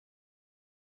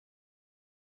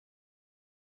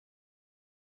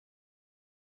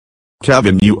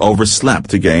Kevin, you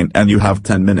overslept again and you have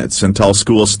 10 minutes until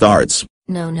school starts.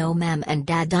 No ma'am and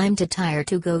dad, I'm too tired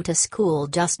to go to school,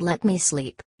 just let me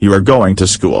sleep. You are going to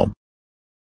school.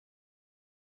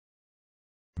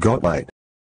 Got late.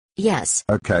 Yes.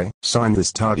 Okay, sign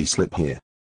this tardy slip here.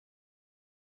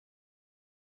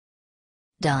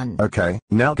 Done. Okay,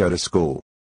 now go to school.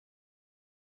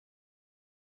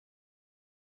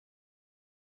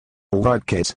 Alright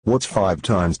kids, what's 5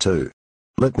 times 2?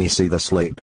 Let me see the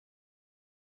slip.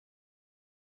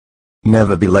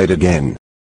 Never be late again.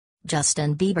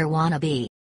 Justin Bieber wannabe.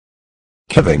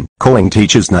 Kevin, calling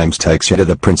teachers' names takes you to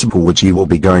the principal, which you will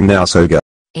be going now, so go.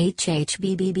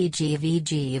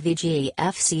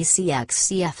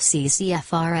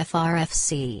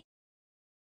 HHBBBGVGFCCXCFCCFRFRFC.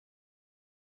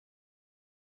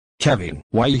 Kevin,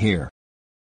 why you here?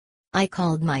 I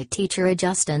called my teacher a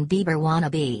Justin Bieber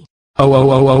wannabe. Oh.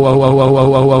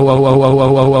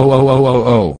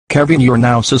 Kevin, you're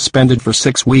now suspended for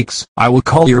 6 weeks. I will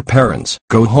call your parents.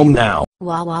 Go home now.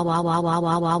 Wah wah wah wah wah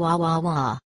wah wah wah wah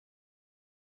wah.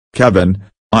 Kevin,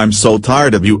 I'm so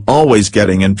tired of you always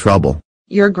getting in trouble.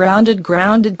 You're grounded.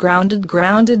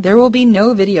 There will be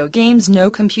no video games, no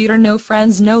computer, no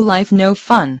friends, no life, no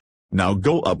fun. Now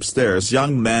go upstairs,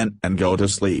 young man, and go to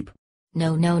sleep.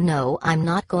 No, I'm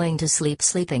not going to sleep.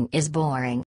 Sleeping is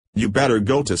boring. You better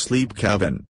go to sleep,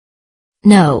 Kevin.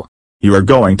 No. You are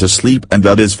going to sleep and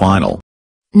that is final.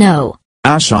 No.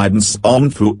 Asheidens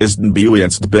onfu is den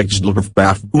bewenst bigdlf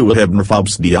baf uwebn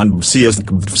fobs the unbseest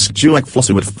juek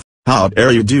flossuit. How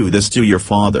dare you do this to your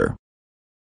father?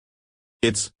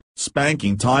 It's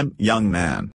spanking time, young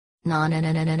man. No.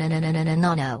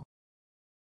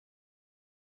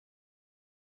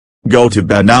 Go to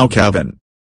bed now, Kevin.